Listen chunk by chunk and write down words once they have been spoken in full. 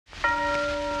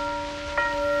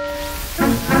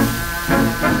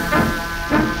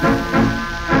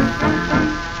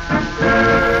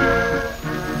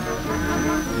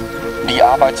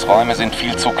Arbeitsräume sind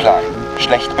viel zu klein,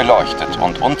 schlecht beleuchtet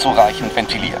und unzureichend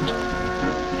ventiliert.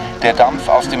 Der Dampf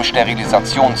aus dem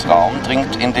Sterilisationsraum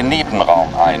dringt in den Nebenraum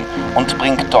ein und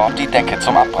bringt dort die Decke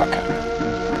zum Abbröckeln.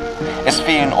 Es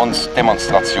fehlen uns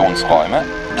Demonstrationsräume,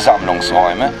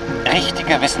 Sammlungsräume,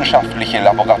 richtige wissenschaftliche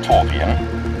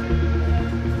Laboratorien.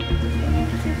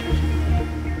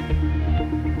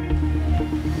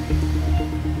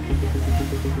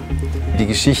 Die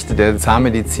Geschichte der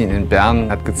Zahnmedizin in Bern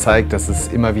hat gezeigt, dass es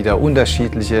immer wieder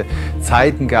unterschiedliche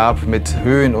Zeiten gab mit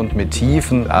Höhen und mit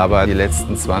Tiefen. Aber die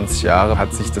letzten 20 Jahre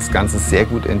hat sich das Ganze sehr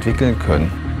gut entwickeln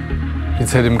können. Die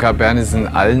ZMK Bern ist in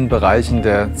allen Bereichen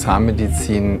der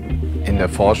Zahnmedizin in der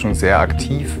Forschung sehr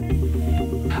aktiv.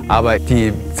 Aber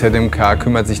die ZMK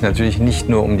kümmert sich natürlich nicht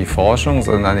nur um die Forschung,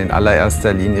 sondern in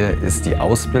allererster Linie ist die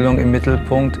Ausbildung im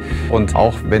Mittelpunkt. Und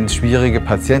auch wenn schwierige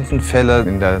Patientenfälle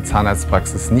in der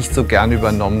Zahnarztpraxis nicht so gern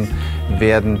übernommen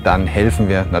werden, dann helfen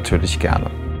wir natürlich gerne.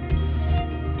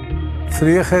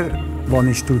 Früher, als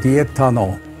ich studiert habe,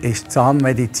 war die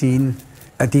Zahnmedizin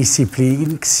eine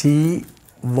Disziplin, die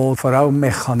vor allem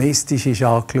mechanistisch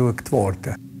angeschaut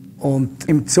wurde. Und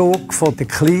im Zug von der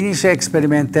klinischen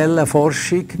experimentellen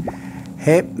Forschung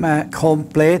hat man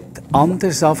komplett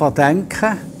anders angefangen zu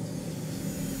denken.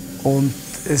 Und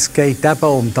es geht eben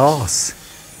um das.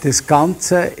 Das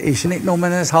Ganze ist nicht nur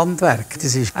ein Handwerk,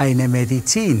 das ist eine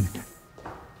Medizin.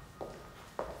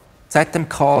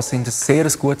 ZMK sind ein sehr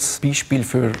gutes Beispiel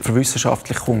für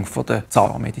Verwissenschaftlichung der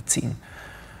Zahnmedizin.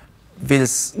 Weil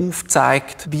es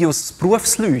aufzeigt, wie aus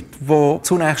Berufsleuten, die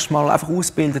zunächst mal einfach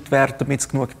ausgebildet werden, damit es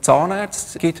genug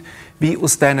Zahnärzte gibt, wie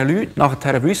aus diesen Leuten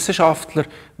nachher Wissenschaftler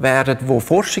werden, die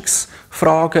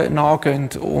Forschungsfragen nachgehen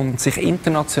und sich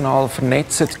international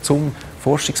vernetzen, um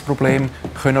Forschungsprobleme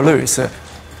zu lösen.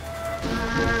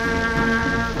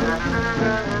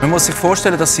 Man muss sich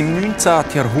vorstellen, dass es im 19.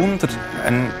 Jahrhundert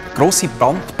eine grosse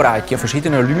Bandbreite an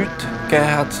verschiedenen Leuten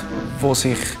gegeben hat, die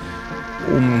sich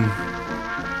um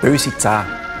böse Zähne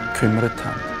gekümmert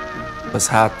haben.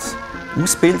 Es hat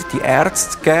ausgebildete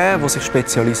Ärzte gegeben, die sich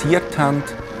spezialisiert haben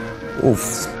auf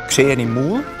das Geschehen im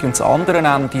Mund. Und am anderen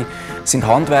Ende waren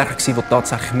Handwerker, die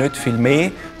tatsächlich nicht viel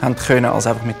mehr können, als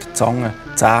einfach mit der Zange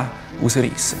die Zähne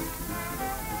ausreißen.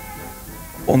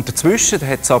 Und dazwischen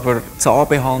hat es aber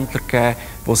Zahnbehandler gegeben,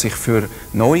 die sich für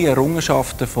neue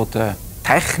Errungenschaften von der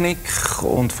Technik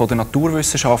und von den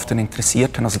Naturwissenschaften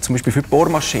interessiert haben, also zum Beispiel für die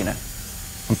Bohrmaschinen.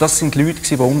 Und das sind Leute,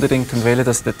 die unbedingt wollen,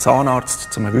 dass der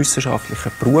Zahnarzt zu einem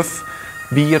wissenschaftlichen Beruf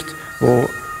wird, der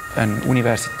eine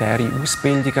universitäre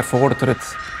Ausbildung erfordert.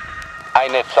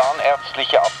 Eine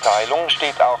zahnärztliche Abteilung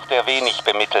steht auch der wenig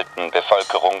bemittelten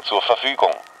Bevölkerung zur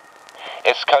Verfügung.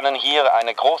 Es können hier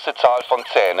eine große Zahl von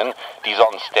Zähnen, die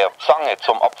sonst der Zange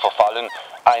zum Opfer fallen,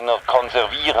 einer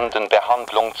konservierenden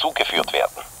Behandlung zugeführt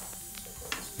werden.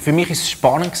 Für mich war es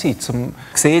spannend, zu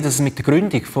sehen, dass es mit der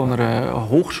Gründung von einer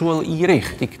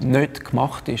Hochschuleinrichtung nicht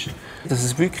gemacht ist. Dass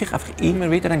es wirklich einfach immer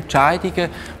wieder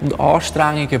Entscheidungen und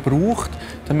Anstrengungen braucht,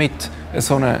 damit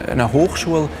so eine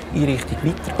Hochschuleinrichtung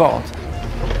weitergeht.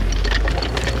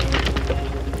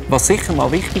 Was sicher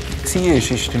mal wichtig war,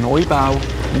 ist der Neubau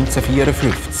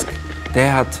 1954.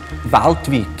 Der hat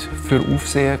weltweit für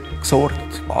Aufsehen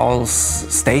gesorgt als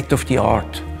State of the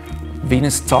Art, wie ein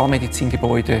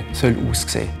Zahnmedizingebäude aussehen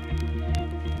soll.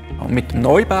 Und mit dem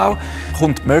Neubau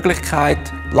kommt die Möglichkeit,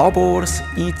 Labors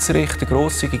einzurichten,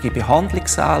 grosszügige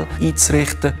Behandlungssäle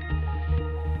einzurichten.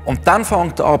 Und dann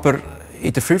fängt aber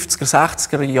in den 50er,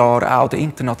 60er Jahren auch der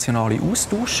internationale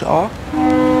Austausch an.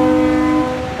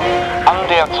 An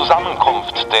der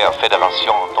Zusammenkunft der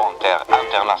Fédération Dentaire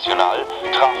Internationale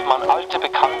traf man alte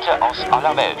Bekannte aus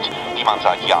aller Welt, die man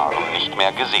seit Jahren nicht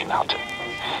mehr gesehen hatte.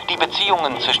 Die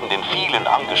Beziehungen zwischen den vielen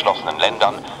angeschlossenen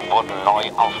Ländern wurden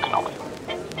neu aufgenommen.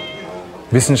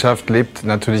 Wissenschaft lebt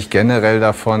natürlich generell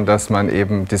davon, dass man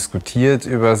eben diskutiert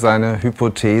über seine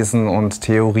Hypothesen und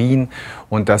Theorien.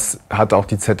 Und das hat auch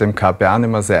die ZMK Bern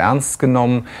immer sehr ernst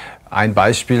genommen. Ein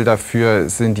Beispiel dafür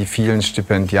sind die vielen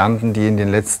Stipendianten, die in den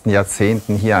letzten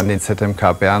Jahrzehnten hier an den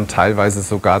ZMK Bern teilweise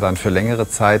sogar dann für längere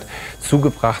Zeit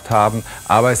zugebracht haben.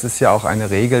 Aber es ist ja auch eine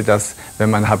Regel, dass, wenn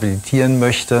man habilitieren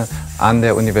möchte, an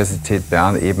der Universität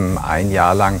Bern eben ein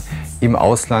Jahr lang im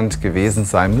Ausland gewesen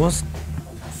sein muss.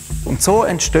 Und so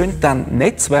entstehen dann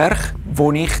Netzwerke,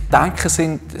 die ich denke,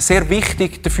 sind sehr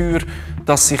wichtig dafür,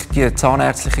 dass sich die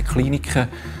zahnärztlichen Kliniken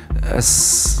ein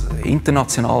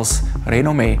internationales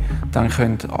Renommee dann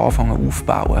anfangen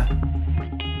aufbauen.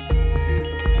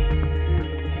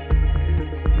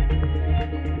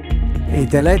 In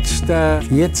den letzten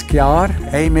 40 Jahren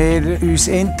haben wir uns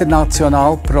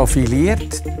international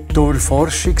profiliert durch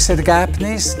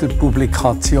Forschungsergebnisse, durch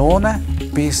Publikationen.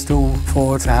 bis du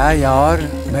vor 10 Jahren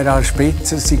wir an der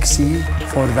Spitze waren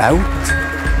vor der Welt.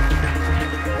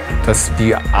 Dass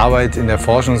die Arbeit in der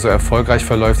Forschung so erfolgreich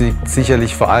verläuft, liegt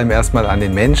sicherlich vor allem erstmal an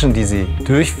den Menschen, die sie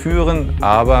durchführen.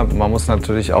 Aber man muss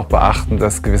natürlich auch beachten,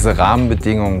 dass gewisse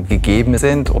Rahmenbedingungen gegeben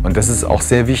sind. Und das ist auch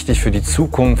sehr wichtig für die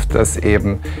Zukunft, dass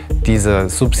eben dieser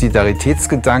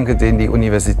Subsidiaritätsgedanke, den die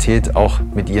Universität auch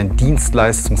mit ihren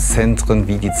Dienstleistungszentren,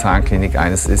 wie die Zahnklinik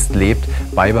eines ist, lebt,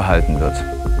 beibehalten wird.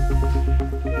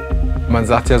 Man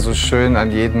sagt ja so schön,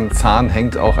 an jedem Zahn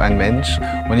hängt auch ein Mensch.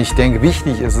 Und ich denke,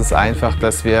 wichtig ist es einfach,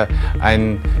 dass wir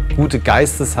eine gute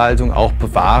Geisteshaltung auch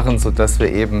bewahren, sodass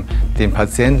wir eben den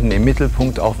Patienten im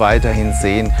Mittelpunkt auch weiterhin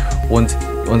sehen und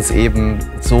uns eben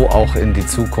so auch in die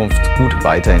Zukunft gut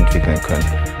weiterentwickeln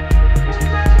können.